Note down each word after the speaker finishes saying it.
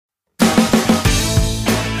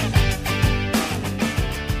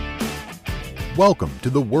Welcome to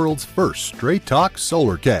the world's first Straight Talk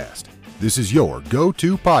Solarcast. This is your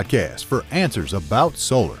go-to podcast for answers about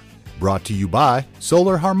solar. Brought to you by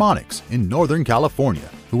Solar Harmonics in Northern California,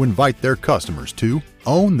 who invite their customers to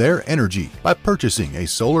own their energy by purchasing a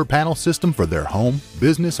solar panel system for their home,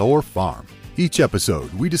 business, or farm. Each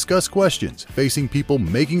episode, we discuss questions facing people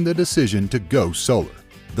making the decision to go solar.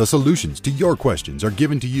 The solutions to your questions are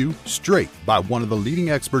given to you straight by one of the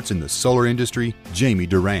leading experts in the solar industry, Jamie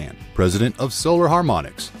Duran, president of Solar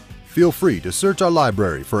Harmonics. Feel free to search our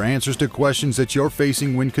library for answers to questions that you're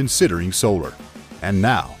facing when considering solar. And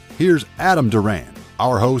now, here's Adam Duran,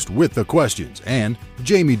 our host with the questions, and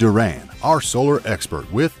Jamie Duran, our solar expert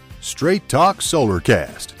with Straight Talk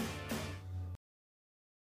Solarcast.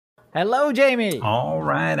 Hello, Jamie. All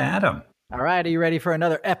right, Adam. All right, are you ready for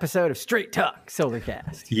another episode of Straight Talk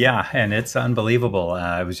Solarcast? Yeah, and it's unbelievable.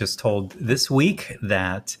 I was just told this week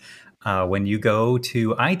that when you go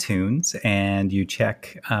to iTunes and you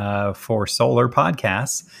check for solar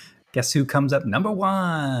podcasts, guess who comes up number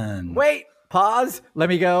one? Wait, pause. Let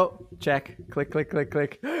me go. Check. Click, click, click,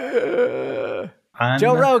 click. Joe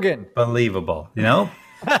Rogan. Unbelievable, you know?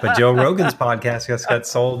 But Joe Rogan's podcast just got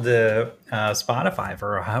sold to Spotify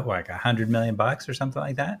for like $100 million or something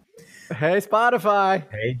like that. Hey, Spotify.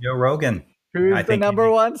 Hey, Joe Rogan. Who's the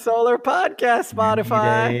number one solar podcast,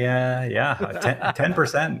 Spotify?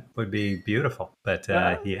 10% would be beautiful. But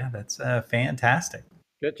yeah, that's fantastic.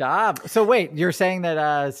 Good job. So wait, you're saying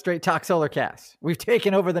that Straight Talk Solarcast, we've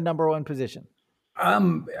taken over the number one position?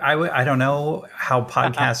 I don't know how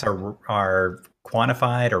podcasts are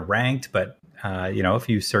quantified or ranked, but if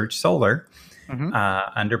you search solar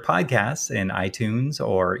under podcasts in iTunes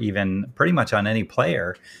or even pretty much on any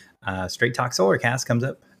player, Straight Talk Solarcast comes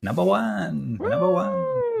up number one. Woo! Number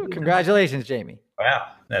one. Congratulations, Jamie. Wow,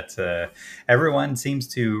 that's everyone seems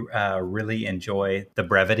to really enjoy the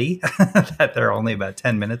brevity that they're only about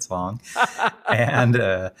 10 minutes long, and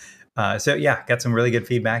so yeah, got some really good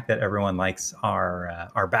feedback that everyone likes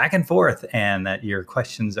our back and forth, and that your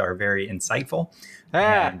questions are very insightful,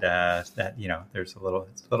 and that there's a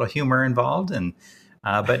little humor involved, and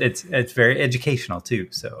but it's very educational too.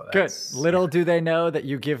 So good. Little do they know that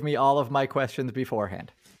you give me all of my questions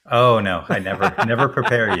beforehand. Oh no, I never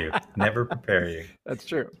prepare you. Never prepare you. That's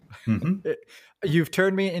true. Mm-hmm. You've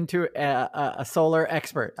turned me into a solar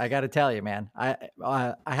expert. I got to tell you, man.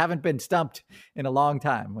 I haven't been stumped in a long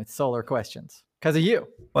time with solar questions because of you.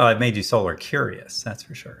 Well, I've made you solar curious. That's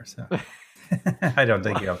for sure. So. I don't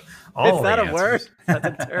think you know all Is that the a answers. word?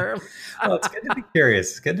 That's a term. Well, it's good to be curious.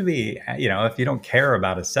 It's good to be, if you don't care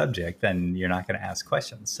about a subject, then you're not going to ask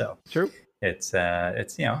questions. So true. It's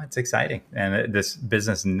exciting, and this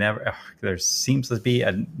business there seems to be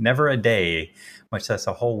never a day, much less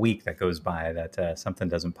a whole week that goes by that something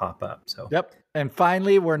doesn't pop up. So yep. And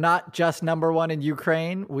finally, we're not just number one in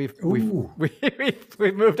Ukraine. We've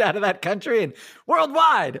moved out of that country and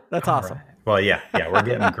worldwide. That's awesome. Right. Well, yeah, we're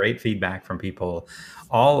getting great feedback from people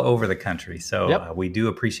all over the country. So we do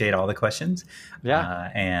appreciate all the questions. Yeah,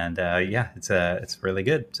 it's really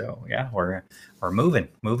good. So yeah, we're moving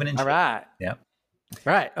and all right. Yep.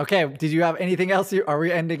 Right. Okay. Did you have anything else? Are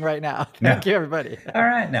we ending right now? Thank you, everybody. All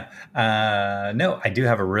right. No, I do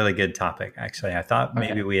have a really good topic. Actually, I thought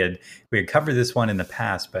maybe we had covered this one in the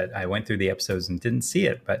past, but I went through the episodes and didn't see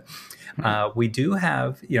it. But we do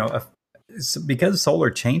have, because solar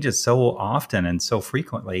changes so often and so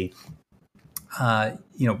frequently, a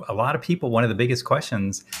lot of people, one of the biggest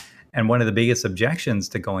questions and one of the biggest objections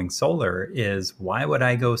to going solar is, why would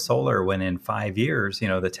I go solar when in 5 years,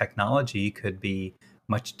 the technology could be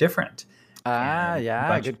much different,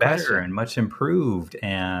 much good better question. and much improved.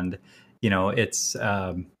 And, it's,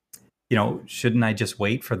 shouldn't I just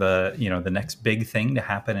wait for the next big thing to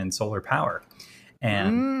happen in solar power?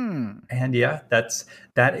 And yeah,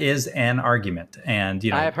 that is an argument. And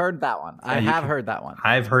I've heard that one. Heard that one.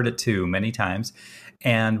 I've heard it too many times.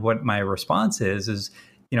 And what my response is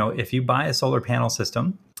if you buy a solar panel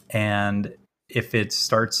system and if it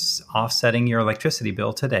starts offsetting your electricity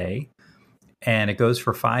bill today and it goes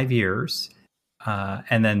for 5 years,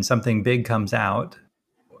 and then something big comes out,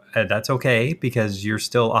 that's okay, because you're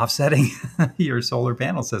still offsetting your solar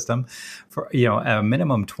panel system for, a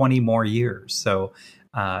minimum 20 more years. So,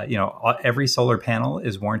 every solar panel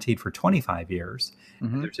is warranted for 25 years.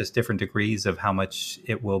 Mm-hmm. There's just different degrees of how much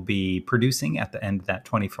it will be producing at the end of that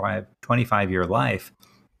 25-year life.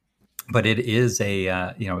 But it is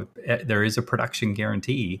there is a production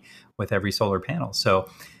guarantee with every solar panel. So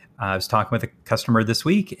I was talking with a customer this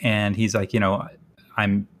week, and he's like,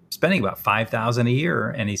 I'm spending about $5,000 a year.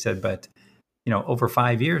 And he said, but, over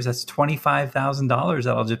 5 years, that's $25,000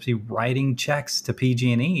 that I'll just be writing checks to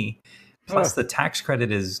PG&E Plus, the tax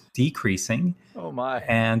credit is decreasing. Oh my!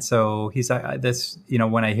 And so he's like, "This,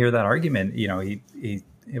 when I hear that argument, he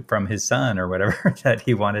from his son or whatever, that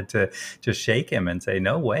he wanted to just shake him and say,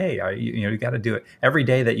 no way, you got to do it. Every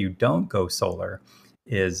day that you don't go solar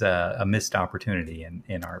is a missed opportunity,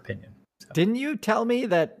 in our opinion." So. Didn't you tell me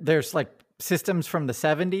that there's like systems from the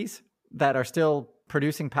 70s that are still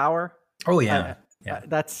producing power? Oh yeah, yeah.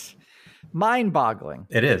 That's mind-boggling.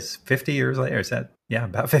 It is 50 years later. Is that? Yeah,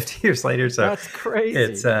 about 50 years later. So that's crazy.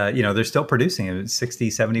 It's, they're still producing 60,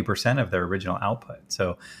 70% of their original output.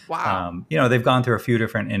 So, wow. They've gone through a few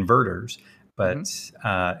different inverters, but,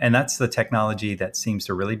 and that's the technology that seems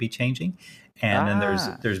to really be changing. And then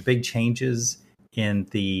there's big changes in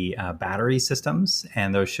the battery systems,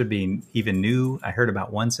 and those should be even new. I heard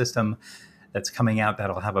about one system that's coming out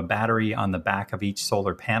that'll have a battery on the back of each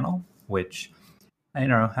solar panel, which,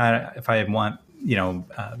 if I want,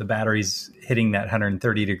 the battery's hitting that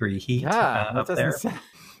 130-degree heat up there.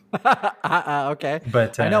 Okay.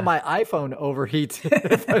 But I know my iPhone overheats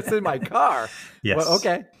if it's in my car. Yes. Well,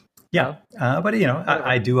 okay. Yeah. But,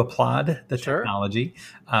 I do applaud the technology.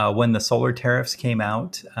 When the solar tariffs came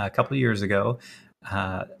out a couple of years ago,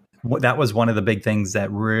 that was one of the big things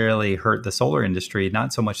that really hurt the solar industry,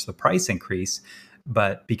 not so much the price increase,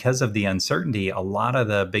 but because of the uncertainty, a lot of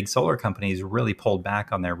the big solar companies really pulled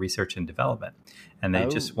back on their research and development. And they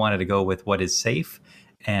just wanted to go with what is safe.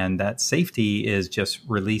 And that safety is just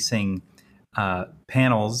releasing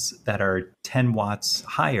panels that are 10 watts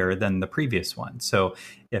higher than the previous one. So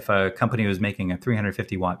if a company was making a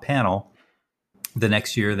 350 watt panel, the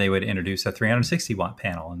next year they would introduce a 360 watt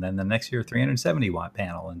panel, and then the next year 370 watt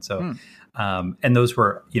panel. And so, and those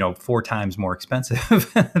were, 4 times more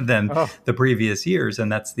expensive than the previous years.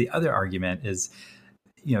 And that's the other argument is,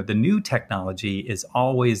 the new technology is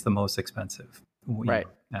always the most expensive. Right.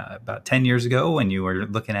 About 10 years ago, when you were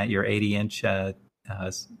looking at your 80-inch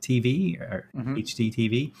TV or HD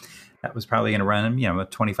TV, that was probably going to run,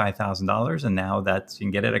 $25,000. And now you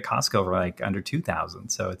can get it at Costco for like under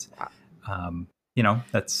 $2,000. So it's,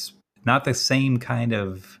 that's not the same kind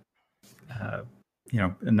of,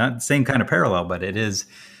 not the same kind of parallel, but it is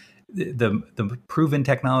the proven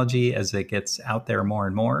technology as it gets out there more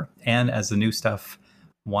and more. And as the new stuff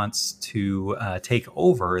wants to take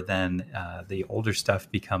over, then the older stuff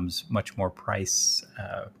becomes much more price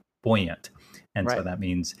buoyant. And so that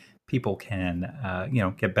means people can,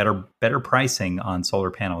 get better pricing on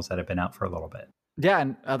solar panels that have been out for a little bit. Yeah,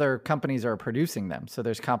 and other companies are producing them, so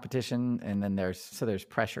there's competition, and then there's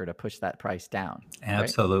pressure to push that price down.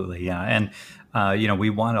 Absolutely, right? Yeah, and we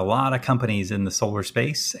want a lot of companies in the solar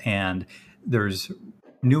space, and there's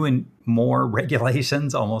new and more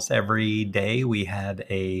regulations almost every day. We had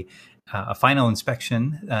a final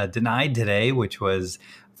inspection denied today, which was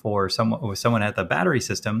for someone at the battery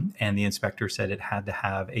system, and the inspector said it had to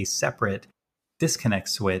have a separate disconnect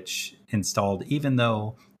switch installed, even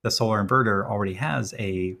though the solar inverter already has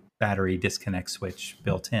a battery disconnect switch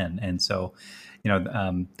built in. And so,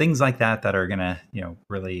 things like that are going to,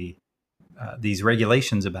 really, these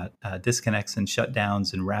regulations about disconnects and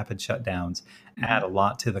shutdowns and rapid shutdowns add a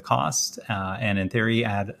lot to the cost, and in theory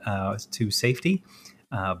add to safety.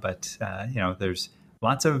 But there's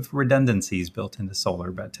lots of redundancies built into solar,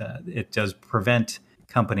 but it does prevent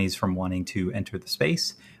companies from wanting to enter the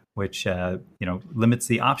space, which limits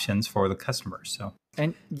the options for the customers. So.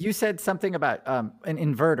 And you said something about an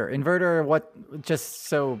inverter. Inverter, what? Just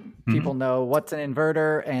so people know, what's an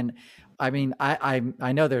inverter? And I mean, I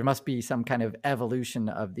know there must be some kind of evolution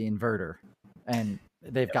of the inverter, and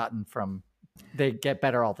they've they get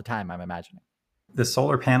better all the time, I'm imagining. The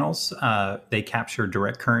solar panels, they capture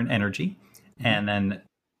direct current energy, and then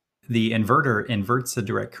the inverter inverts the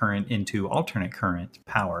direct current into alternate current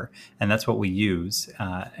power, and that's what we use.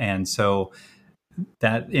 And so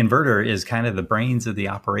that inverter is kind of the brains of the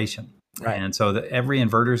operation. Right. And so every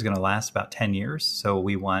inverter is going to last about 10 years. So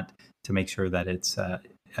we want to make sure that it's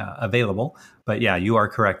available. But yeah, you are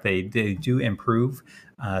correct. They do improve.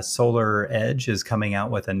 Solar Edge is coming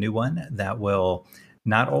out with a new one that will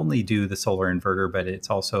not only do the solar inverter, but it's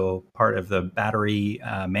also part of the battery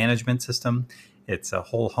management system. It's a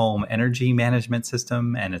whole home energy management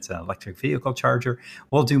system, and it's an electric vehicle charger.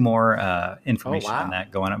 We'll do more information on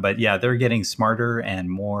that going on. But yeah, they're getting smarter and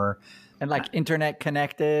more. And like internet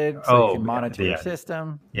connected, so you can monitor your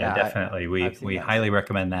system. Yeah, definitely. We highly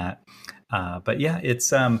recommend that. But yeah, it's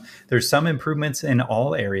there's some improvements in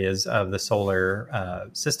all areas of the solar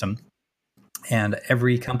system. And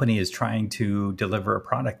every company is trying to deliver a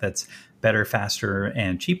product that's better, faster,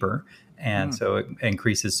 and cheaper. And so it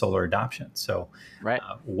increases solar adoption. So right.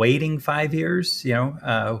 Waiting 5 years,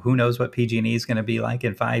 who knows what PG&E is going to be like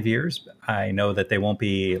in 5 years. I know that they won't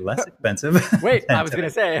be less expensive. Wait, I was going to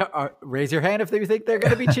say, raise your hand if you think they're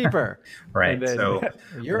going to be cheaper. Right. Then, so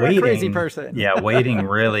you're a crazy person. Waiting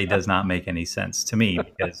really does not make any sense to me,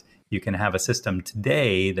 because you can have a system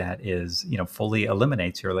today that is, fully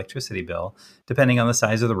eliminates your electricity bill, depending on the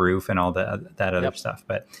size of the roof and all that other stuff.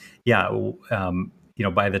 But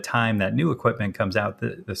by the time that new equipment comes out,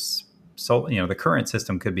 the current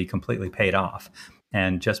system could be completely paid off.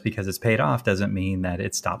 And just because it's paid off doesn't mean that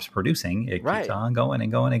it stops producing. It keeps on going and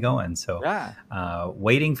going and going. So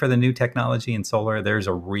waiting for the new technology in solar, there's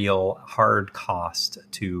a real hard cost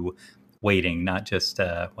to waiting, not just,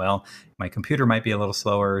 my computer might be a little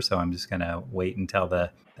slower, so I'm just going to wait until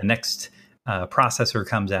the next processor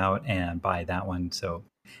comes out and buy that one. So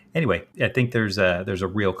anyway, I think there's a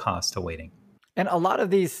real cost to waiting. And a lot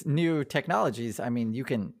of these new technologies, I mean, you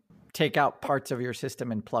can take out parts of your system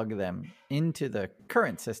and plug them into the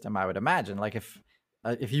current system, I would imagine. Like if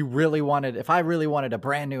I really wanted a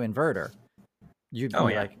brand new inverter, you'd be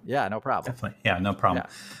like, no problem. Definitely. Yeah, no problem.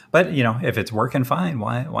 Yeah. But, if it's working fine,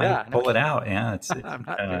 why pull it out? Yeah, it's I'm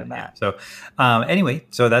not doing that. So anyway,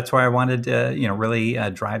 so that's why I wanted to, really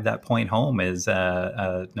drive that point home is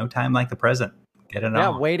no time like the present. Get it on.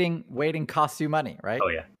 Yeah, waiting costs you money, right? Oh,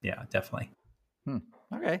 yeah. Yeah, definitely.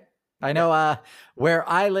 Okay. I know where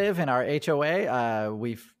I live in our HOA,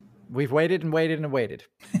 we've waited and waited and waited.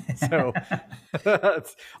 So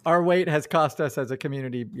our wait has cost us as a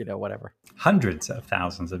community, whatever. Hundreds of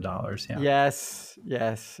thousands of dollars. Yeah. Yes,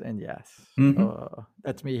 and yes. Mm-hmm.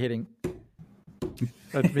 That's me hitting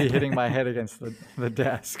my head against the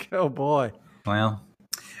desk. Oh boy. Well,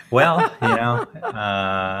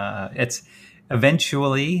 it's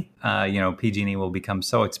eventually, PG&E will become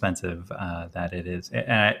so expensive that it is.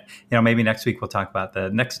 And, maybe next week we'll talk about the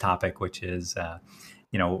next topic, which is,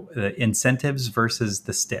 the incentives versus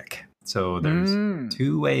the stick. So there's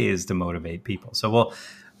two ways to motivate people. So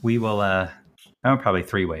we will probably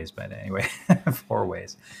 3 ways, but anyway, 4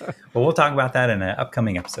 ways. But we'll talk about that in an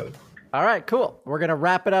upcoming episode. All right, cool. We're going to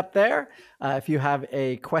wrap it up there. If you have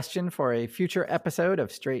a question for a future episode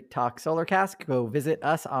of Straight Talk Solarcast, go visit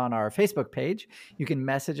us on our Facebook page. You can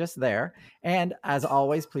message us there. And as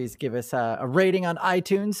always, please give us a rating on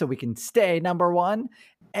iTunes so we can stay number 1.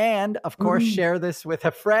 And of course, share this with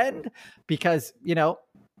a friend because,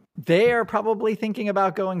 they are probably thinking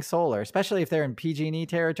about going solar, especially if they're in PG&E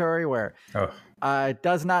territory where it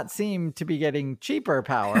does not seem to be getting cheaper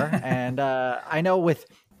power. And I know with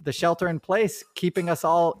the shelter in place, keeping us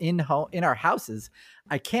all in our houses,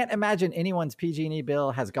 I can't imagine anyone's PG&E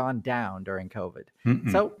bill has gone down during COVID.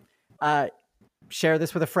 So share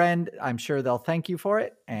this with a friend. I'm sure they'll thank you for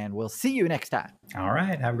it. And we'll see you next time. All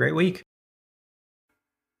right. Have a great week.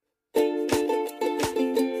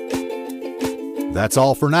 That's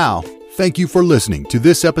all for now. Thank you for listening to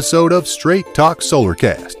this episode of Straight Talk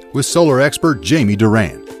Solarcast with solar expert Jamie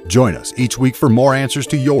Durand. Join us each week for more answers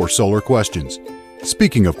to your solar questions.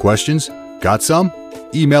 Speaking of questions, got some?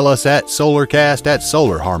 Email us at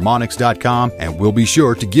solarcast@solarharmonics.com and we'll be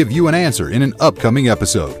sure to give you an answer in an upcoming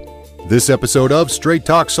episode. This episode of Straight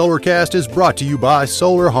Talk Solarcast is brought to you by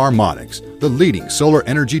Solar Harmonics, the leading solar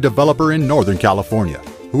energy developer in Northern California,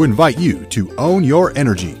 who invite you to own your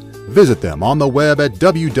energy. Visit them on the web at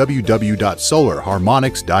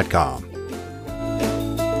www.solarharmonics.com.